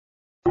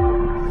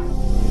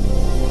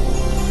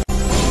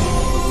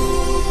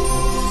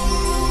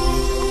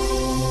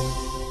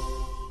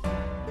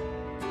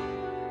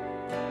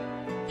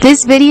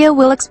This video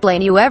will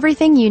explain you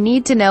everything you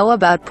need to know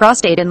about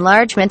prostate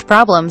enlargement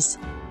problems.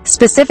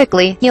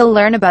 Specifically, you'll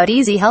learn about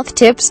easy health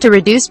tips to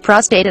reduce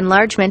prostate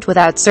enlargement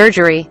without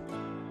surgery.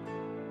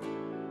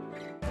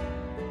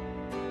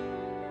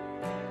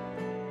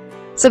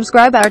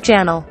 Subscribe our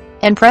channel,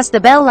 and press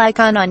the bell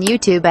icon on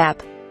YouTube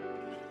app.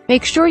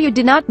 Make sure you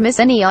do not miss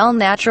any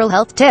all-natural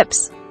health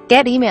tips.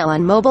 Get email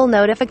and mobile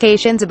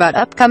notifications about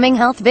upcoming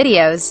health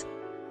videos.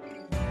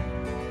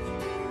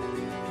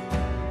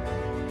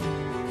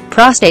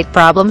 Prostate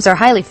problems are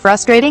highly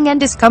frustrating and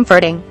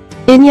discomforting.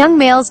 In young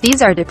males,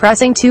 these are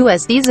depressing too,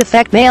 as these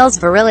affect males'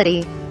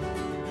 virility.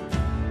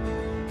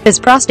 Is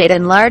prostate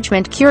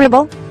enlargement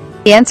curable?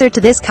 The answer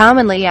to this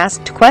commonly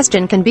asked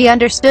question can be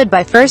understood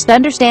by first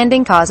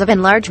understanding cause of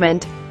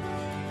enlargement.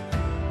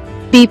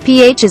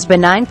 BPH is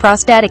benign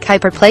prostatic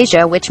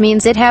hyperplasia, which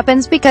means it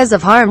happens because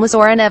of harmless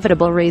or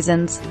inevitable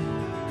reasons.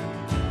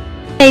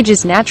 Age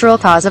is natural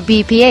cause of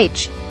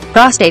BPH.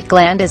 Prostate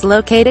gland is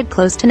located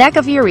close to neck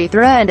of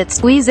urethra, and it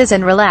squeezes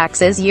and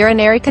relaxes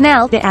urinary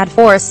canal to add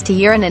force to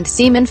urine and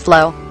semen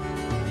flow.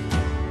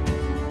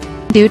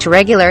 Due to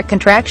regular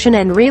contraction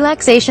and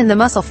relaxation, the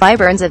muscle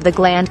fibers of the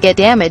gland get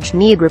damaged,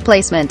 need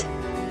replacement.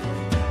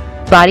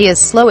 Body is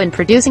slow in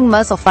producing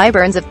muscle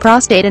fibers of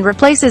prostate and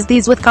replaces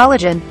these with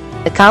collagen.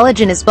 The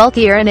collagen is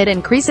bulkier and it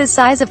increases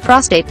size of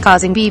prostate,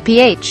 causing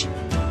BPH.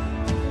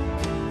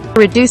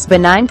 Reduce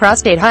benign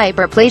prostate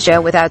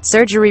hyperplasia without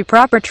surgery.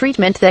 Proper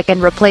treatment that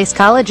can replace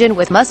collagen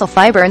with muscle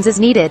fibers is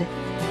needed.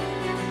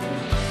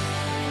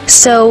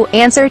 So,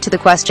 answer to the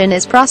question,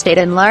 is prostate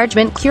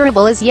enlargement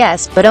curable, is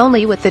yes, but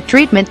only with the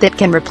treatment that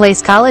can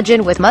replace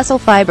collagen with muscle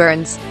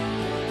fibers.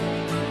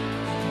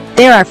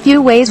 There are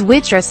few ways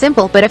which are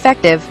simple but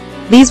effective.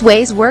 These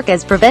ways work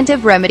as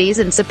preventive remedies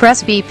and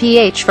suppress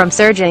BPH from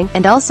surging,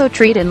 and also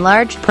treat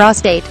enlarged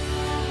prostate.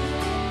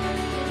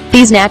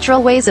 These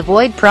natural ways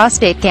avoid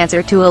prostate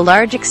cancer to a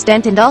large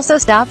extent and also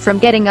stop from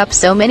getting up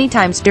so many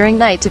times during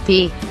night to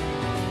pee.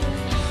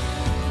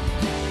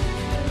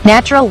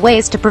 Natural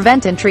ways to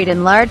prevent and treat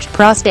enlarged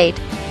prostate.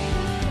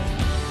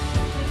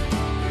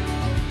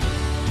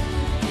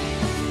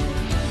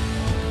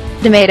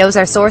 Tomatoes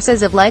are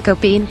sources of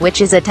lycopene,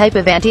 which is a type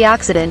of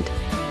antioxidant.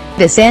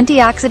 This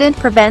antioxidant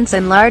prevents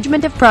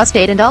enlargement of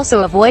prostate and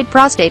also avoid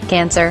prostate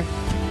cancer.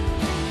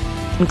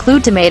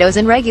 Include tomatoes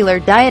in regular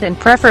diet and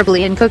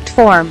preferably in cooked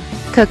form.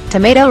 Cooked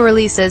tomato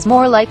releases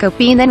more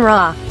lycopene than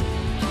raw.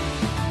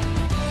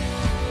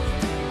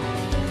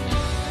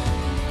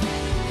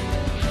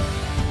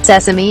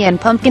 Sesame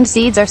and pumpkin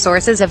seeds are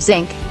sources of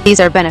zinc.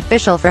 These are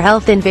beneficial for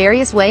health in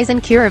various ways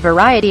and cure a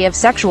variety of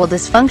sexual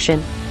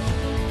dysfunction.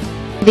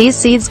 These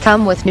seeds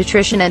come with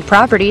nutrition and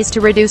properties to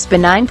reduce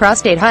benign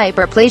prostate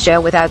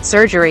hyperplasia without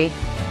surgery.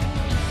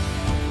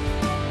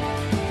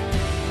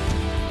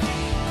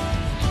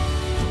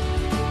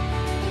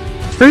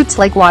 Fruits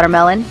like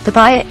watermelon,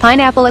 papaya,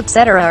 pineapple,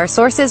 etc. are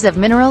sources of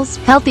minerals,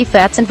 healthy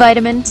fats and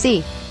vitamin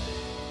C.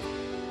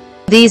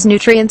 These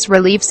nutrients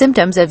relieve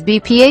symptoms of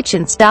BPH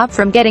and stop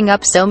from getting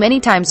up so many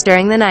times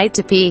during the night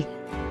to pee.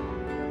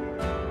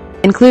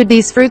 Include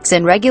these fruits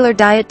in regular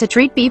diet to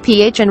treat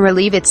BPH and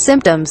relieve its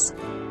symptoms.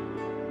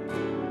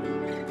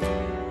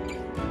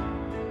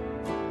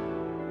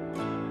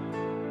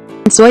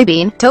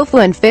 Soybean, tofu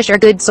and fish are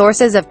good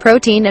sources of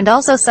protein and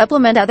also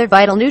supplement other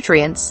vital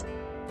nutrients.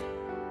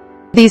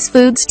 These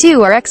foods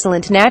too are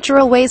excellent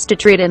natural ways to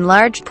treat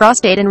enlarged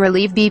prostate and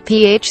relieve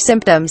BPH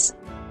symptoms.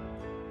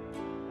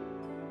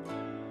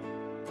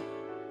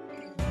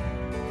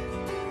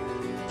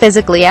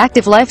 Physically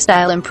active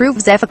lifestyle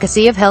improves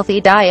efficacy of healthy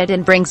diet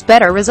and brings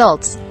better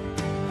results.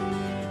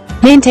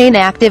 Maintain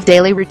active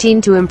daily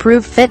routine to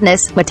improve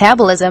fitness,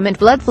 metabolism and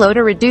blood flow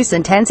to reduce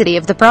intensity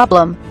of the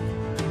problem.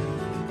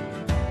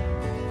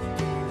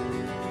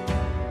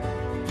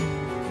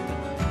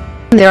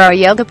 There are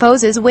yoga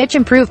poses which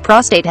improve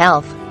prostate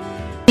health.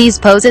 These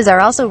poses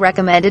are also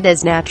recommended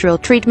as natural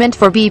treatment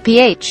for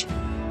BPH.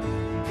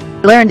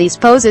 Learn these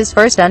poses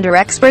first under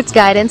experts'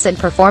 guidance and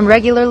perform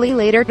regularly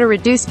later to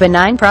reduce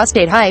benign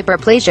prostate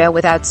hyperplasia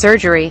without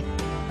surgery.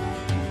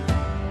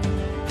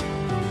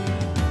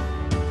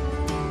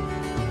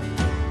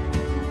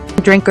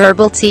 Drink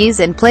herbal teas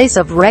in place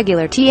of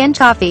regular tea and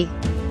coffee.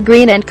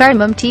 Green and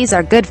cardamom teas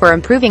are good for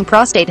improving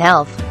prostate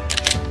health.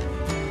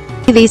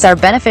 These are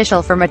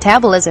beneficial for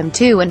metabolism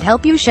too and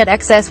help you shed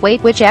excess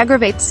weight, which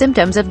aggravates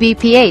symptoms of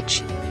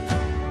BPH.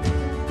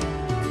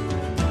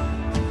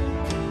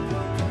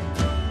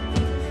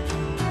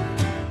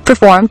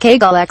 Perform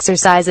Kegel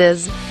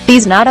exercises.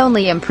 These not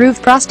only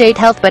improve prostate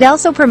health but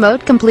also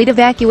promote complete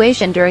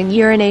evacuation during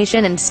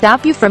urination and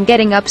stop you from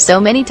getting up so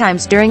many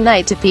times during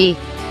night to pee.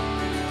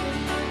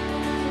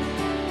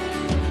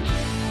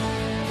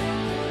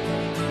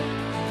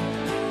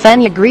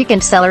 Fenugreek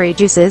and celery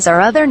juices are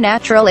other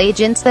natural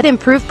agents that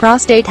improve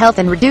prostate health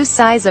and reduce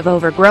size of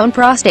overgrown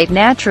prostate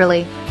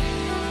naturally.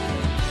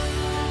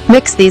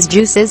 Mix these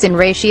juices in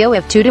ratio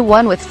of 2 to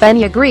 1 with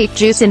fenugreek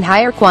juice in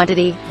higher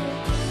quantity.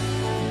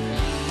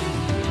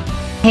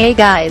 Hey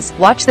guys,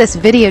 watch this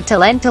video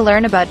till end to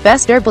learn about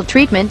best herbal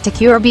treatment to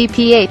cure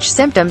BPH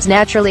symptoms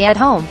naturally at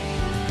home.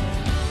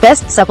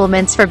 Best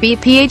supplements for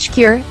BPH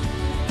cure.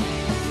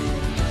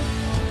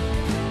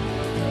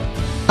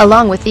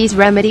 Along with these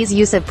remedies,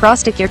 use of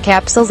Prostocure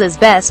capsules is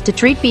best to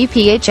treat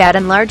BPH at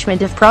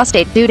enlargement of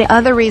prostate due to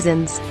other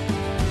reasons.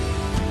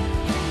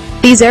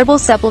 These herbal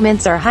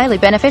supplements are highly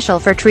beneficial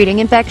for treating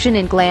infection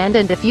in gland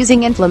and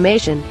diffusing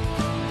inflammation.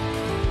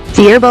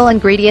 The herbal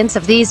ingredients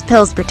of these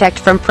pills protect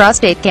from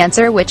prostate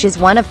cancer, which is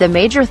one of the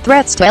major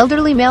threats to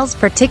elderly males,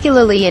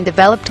 particularly in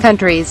developed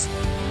countries.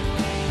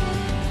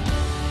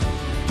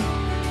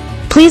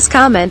 Please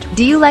comment,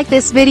 do you like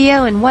this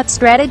video and what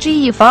strategy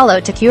you follow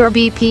to cure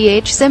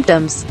BPH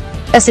symptoms?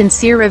 A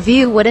sincere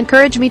review would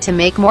encourage me to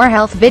make more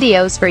health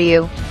videos for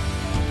you.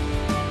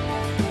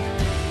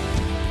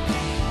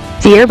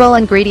 The herbal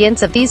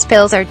ingredients of these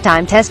pills are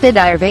time-tested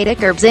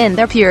Ayurvedic herbs in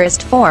their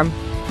purest form.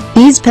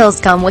 These pills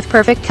come with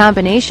perfect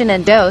combination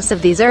and dose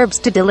of these herbs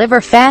to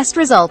deliver fast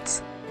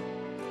results.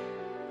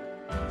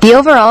 The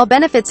overall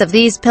benefits of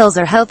these pills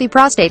are healthy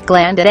prostate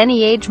gland at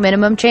any age,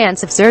 minimum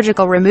chance of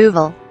surgical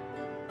removal.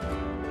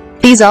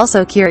 These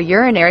also cure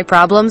urinary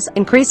problems,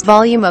 increase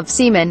volume of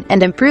semen,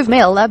 and improve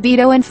male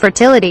libido and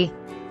fertility.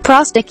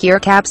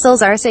 Prostocure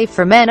capsules are safe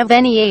for men of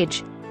any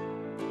age.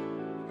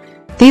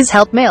 These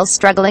help males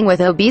struggling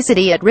with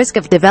obesity at risk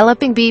of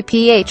developing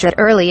BPH at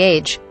early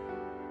age.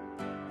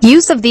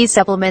 Use of these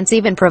supplements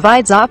even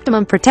provides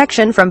optimum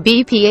protection from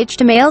BPH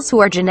to males who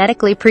are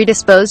genetically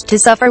predisposed to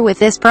suffer with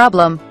this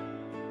problem.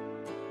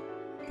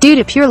 Due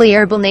to purely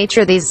herbal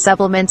nature, these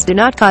supplements do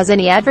not cause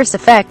any adverse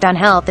effect on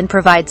health and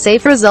provide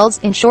safe results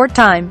in short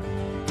time.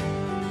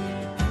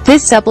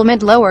 This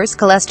supplement lowers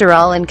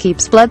cholesterol and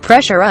keeps blood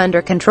pressure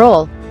under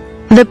control.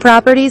 The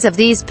properties of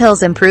these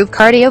pills improve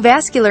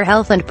cardiovascular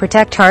health and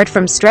protect heart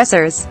from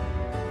stressors.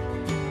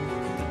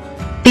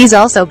 These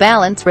also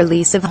balance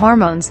release of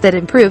hormones that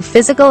improve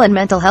physical and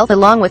mental health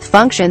along with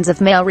functions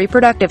of male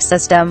reproductive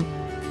system.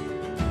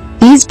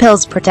 These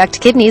pills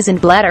protect kidneys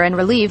and bladder and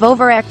relieve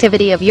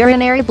overactivity of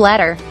urinary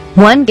bladder.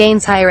 One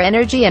gains higher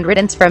energy and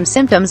riddance from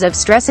symptoms of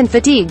stress and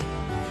fatigue.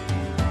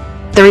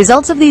 The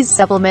results of these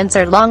supplements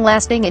are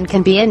long-lasting and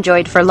can be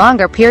enjoyed for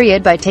longer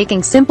period by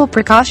taking simple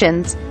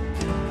precautions.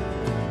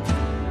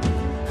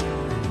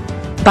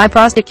 Buy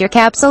Prostocure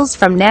capsules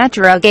from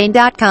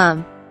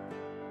naturalgain.com.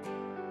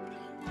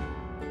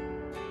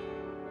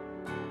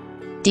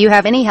 Do you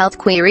have any health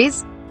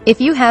queries? If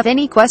you have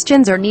any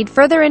questions or need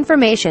further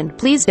information,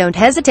 please don't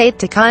hesitate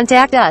to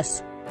contact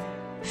us.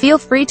 Feel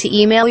free to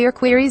email your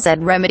queries at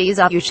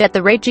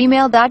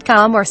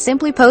remedies@gmail.com or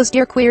simply post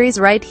your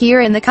queries right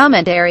here in the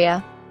comment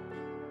area.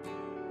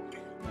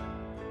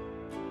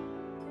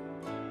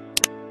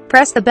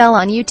 Press the bell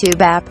on YouTube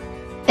app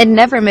and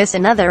never miss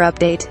another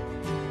update.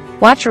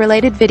 Watch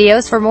related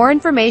videos for more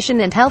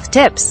information and health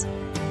tips.